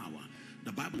with power.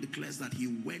 The Bible declares that he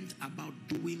went about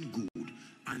doing good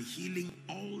and healing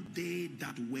all they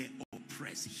that were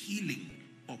oppressed. Healing,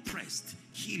 oppressed,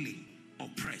 healing,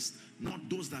 oppressed. Not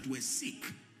those that were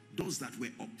sick, those that were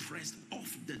oppressed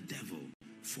of the devil,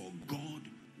 for God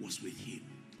was with him.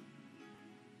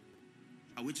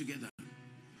 Are we together?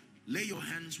 Lay your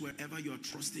hands wherever you are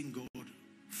trusting God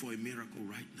for a miracle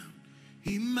right now.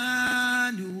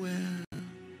 Emmanuel,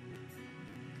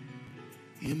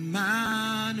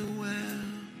 Emmanuel,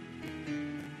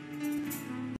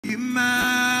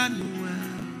 Emmanuel,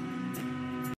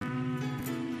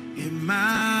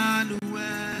 Emmanuel,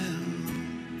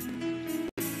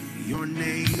 your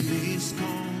name is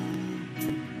called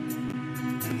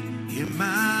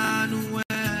Emmanuel,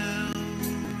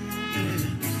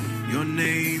 your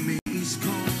name is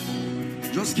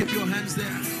called. Just keep your hands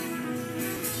there.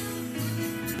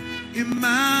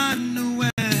 Emmanuel,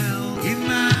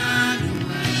 Emmanuel,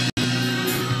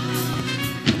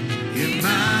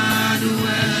 Emmanuel,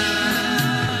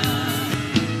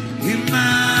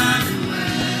 Emmanuel,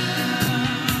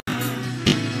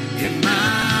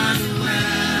 Emmanuel,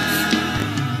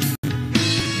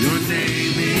 your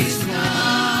name is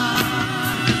called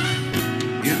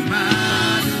Emmanuel,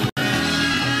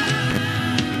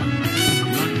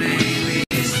 your name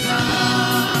is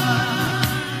called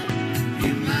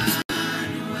Emmanuel.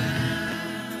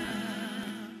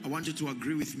 I want you to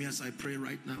agree with me as I pray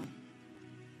right now.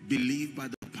 Believe by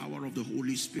the power power of the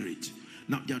Holy Spirit.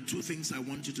 Now, there are two things I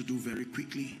want you to do very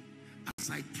quickly. As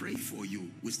I pray for you,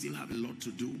 we still have a lot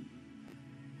to do.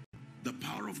 The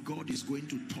power of God is going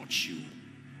to touch you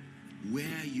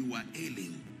where you are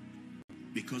ailing,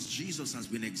 because Jesus has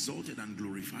been exalted and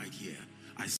glorified here.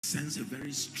 I sense a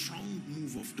very strong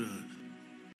move of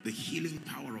the healing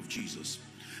power of Jesus.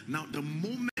 Now, the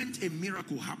moment a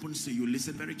miracle happens to you,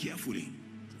 listen very carefully.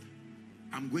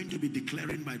 I'm going to be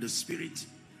declaring by the Spirit,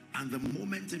 and the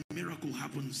moment a miracle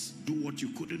happens, do what you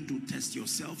couldn't do, test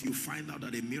yourself. You find out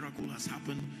that a miracle has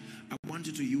happened. I want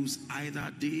you to use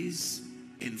either this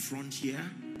in front here,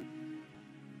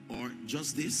 or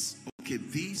just this, okay,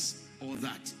 this or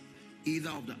that. Either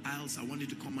of the aisles, I want you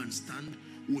to come and stand.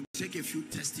 We'll take a few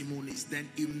testimonies. Then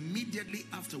immediately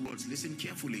afterwards, listen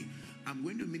carefully, I'm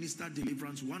going to minister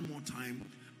deliverance one more time.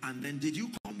 And then, did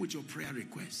you come with your prayer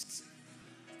requests?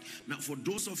 Now, for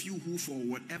those of you who, for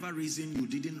whatever reason, you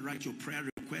didn't write your prayer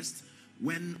request,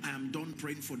 when I am done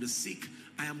praying for the sick,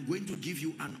 I am going to give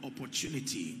you an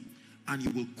opportunity, and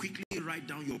you will quickly write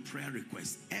down your prayer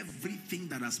request. Everything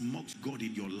that has mocked God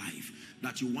in your life,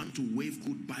 that you want to wave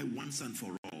goodbye once and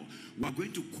for all. We are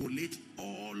going to collate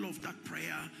all of that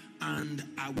prayer, and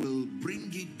I will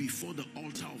bring it before the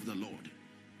altar of the Lord.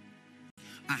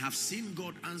 I have seen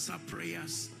God answer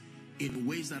prayers in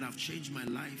ways that have changed my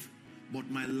life, but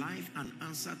my life and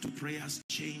answer to prayers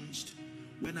changed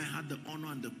when I had the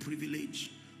honor and the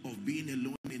privilege of being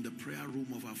alone in the prayer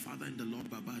room of our Father in the Lord,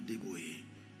 Baba Degoe.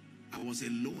 I was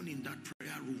alone in that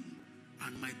prayer room,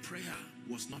 and my prayer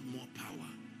was not more power.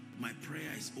 My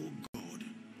prayer is, oh God,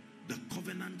 the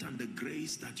covenant and the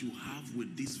grace that you have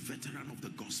with this veteran of the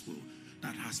gospel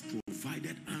that has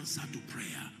provided answer to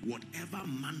prayer, whatever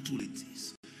mantle it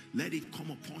is, let it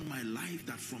come upon my life,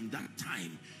 that from that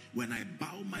time, when I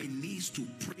bow my knees to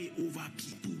pray over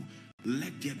people,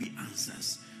 let there be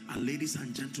answers. And ladies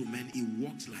and gentlemen, it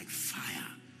worked like fire.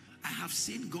 I have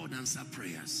seen God answer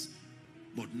prayers,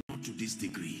 but not to this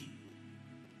degree.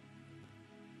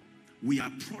 We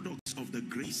are products of the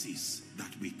graces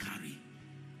that we carry.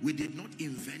 We did not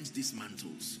invent these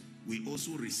mantles. We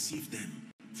also received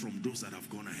them from those that have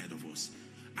gone ahead of us.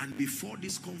 And before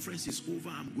this conference is over,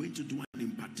 I'm going to do an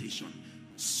impartation.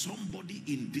 Somebody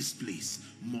in this place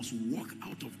must walk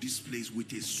out of this place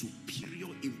with a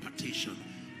superior impartation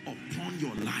upon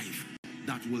your life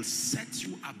that will set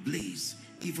you ablaze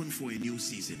even for a new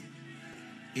season.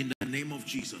 In the name of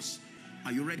Jesus.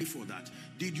 Are you ready for that?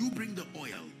 Did you bring the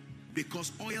oil?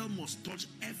 Because oil must touch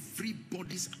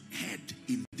everybody's head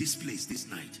in this place this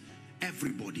night.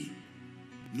 Everybody.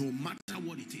 No matter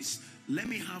what it is. Let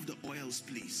me have the oils,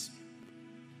 please.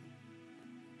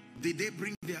 Did they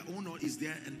bring their own, or is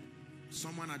there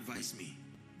someone advise me?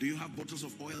 Do you have bottles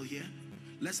of oil here?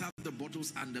 Let's have the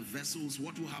bottles and the vessels.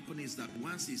 What will happen is that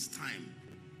once it's time,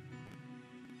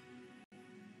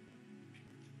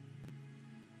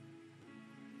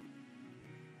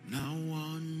 now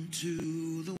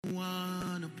unto the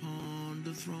one upon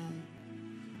the throne,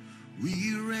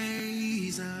 we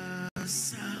raise a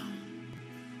sound.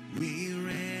 We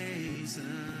raise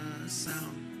a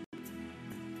sound.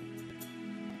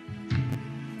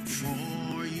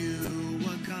 For you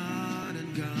are God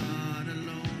and God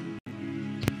alone.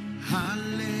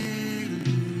 Hallelujah.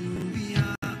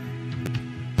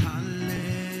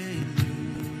 Hallelujah.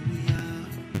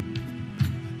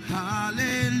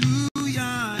 Hallelujah.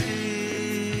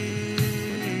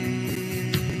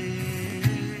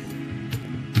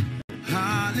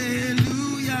 Hallelujah.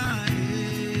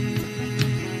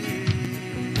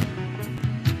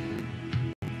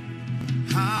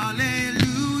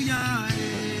 Hallelujah.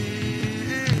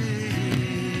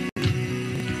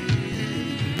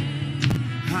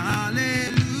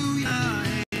 Hallelujah.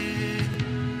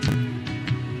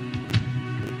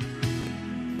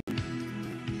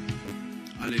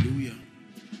 Hallelujah.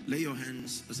 Lay your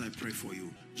hands as I pray for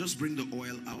you. Just bring the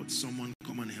oil out. Someone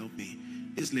come and help me.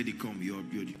 This lady come. You're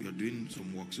doing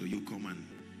some work, so you come, and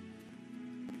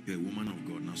you're a woman of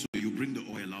God now. So you bring the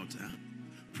oil out.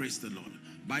 Praise the Lord.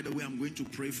 By the way, I'm going to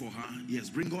pray for her. Yes,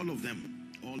 bring all of them,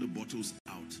 all the bottles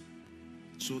out,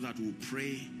 so that we'll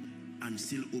pray and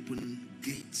still open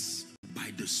gates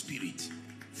by the Spirit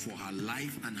for her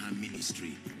life and her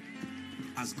ministry.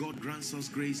 As God grants us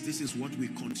grace, this is what we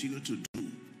continue to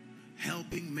do,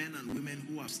 helping men and women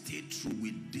who have stayed true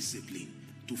with discipline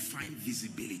to find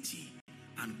visibility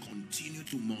and continue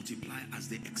to multiply as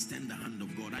they extend the hand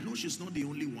of God. I know she's not the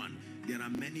only one. There are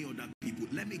many other people.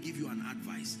 Let me give you an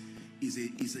advice. Is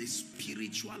a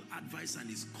spiritual advice, and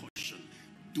is caution.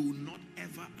 Do not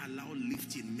ever allow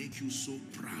lifting make you so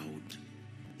proud.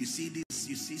 You see this,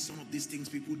 you see some of these things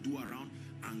people do around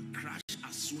and crash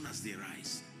as soon as they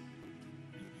rise.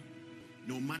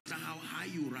 No matter how high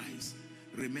you rise,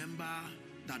 remember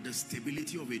that the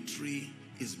stability of a tree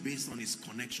is based on its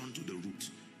connection to the root.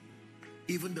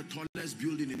 Even the tallest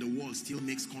building in the world still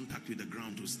makes contact with the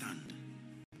ground to stand.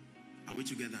 Are we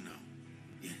together now?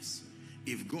 Yes.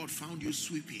 If God found you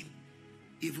sweeping,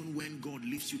 even when God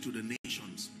lifts you to the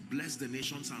nations, bless the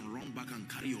nations and run back and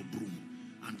carry your broom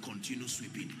and continue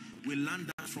sweeping. We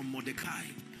learned that from Mordecai.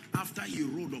 After he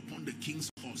rode upon the king's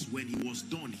horse, when he was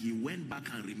done, he went back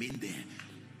and remained there.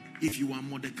 If you are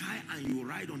Mordecai and you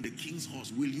ride on the king's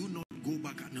horse, will you not go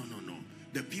back? No, no, no.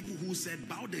 The people who said,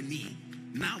 bow the knee,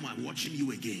 now I'm watching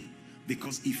you again.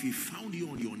 Because if he found you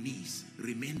on your knees,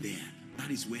 remain there.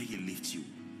 That is where he lifts you.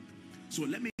 So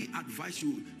let me advise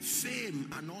you, fame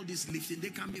and all this lifting, they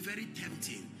can be very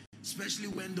tempting. Especially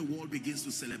when the world begins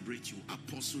to celebrate you.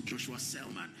 Apostle Joshua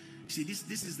Selman. See, this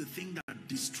is the thing that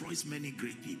destroys many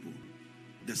great people.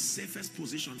 The safest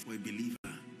position for a believer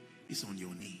is on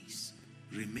your knees.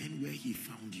 Remain where he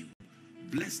found you.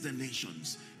 Bless the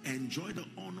nations. Enjoy the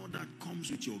honor that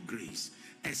comes with your grace,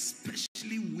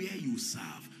 especially where you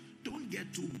serve. Don't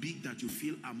get too big that you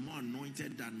feel I'm more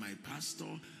anointed than my pastor,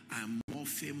 I'm more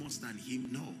famous than him.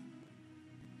 No.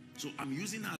 So I'm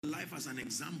using her life as an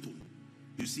example.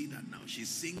 You see that now. She's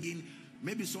singing.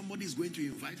 Maybe somebody is going to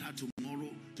invite her tomorrow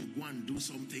to go and do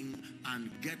something and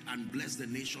get and bless the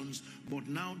nations. But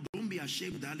now, don't be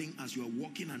ashamed, darling, as you are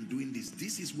walking and doing this.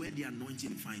 This is where the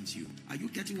anointing finds you. Are you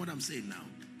getting what I'm saying now?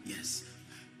 Yes.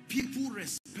 People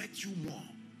respect you more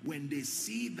when they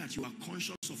see that you are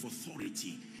conscious of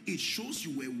authority. It shows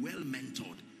you were well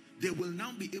mentored. They will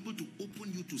now be able to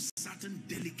open you to certain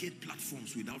delicate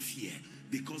platforms without fear,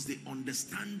 because they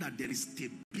understand that there is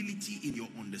stability in your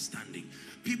understanding.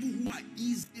 People who are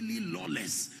easily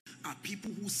lawless are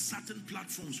people who certain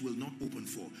platforms will not open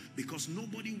for, because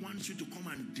nobody wants you to come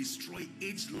and destroy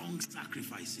age-long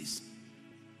sacrifices.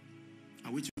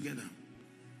 Are we together?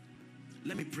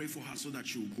 Let me pray for her so that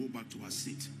she will go back to her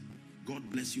seat. God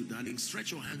bless you, darling.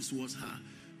 Stretch your hands towards her.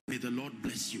 May the Lord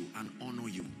bless you and honor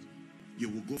you. You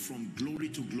will go from glory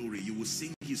to glory. You will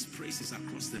sing his praises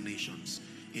across the nations.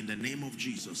 In the name of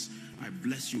Jesus, I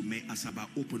bless you. May Asaba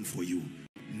open for you.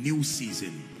 New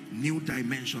season, new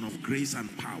dimension of grace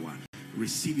and power.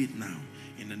 Receive it now.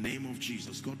 In the name of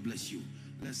Jesus. God bless you.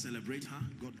 Let's celebrate her.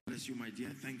 God bless you, my dear.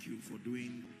 Thank you for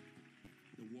doing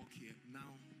the work here. Now,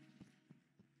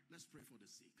 let's pray for the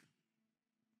sick.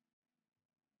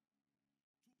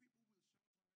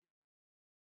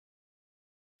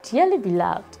 Dearly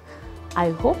beloved,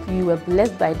 I hope you were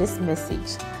blessed by this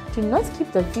message. Do not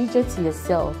keep the video to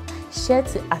yourself. Share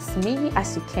to as many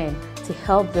as you can to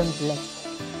help them bless.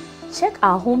 Check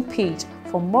our homepage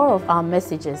for more of our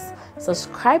messages.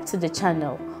 Subscribe to the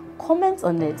channel, comment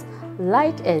on it,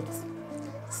 like it.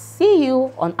 See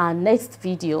you on our next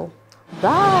video.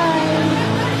 Bye.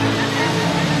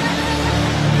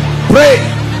 Pray,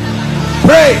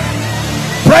 pray,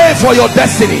 pray for your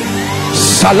destiny.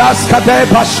 Salas kade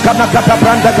bashkana kata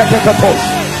branda kate katos.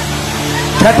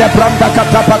 Kade branda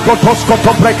kata pakotos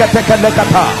koto brekete kele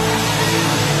kata.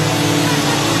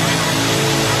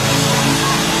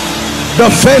 The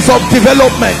phase of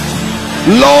development.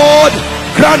 Lord,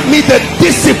 grant me the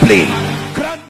discipline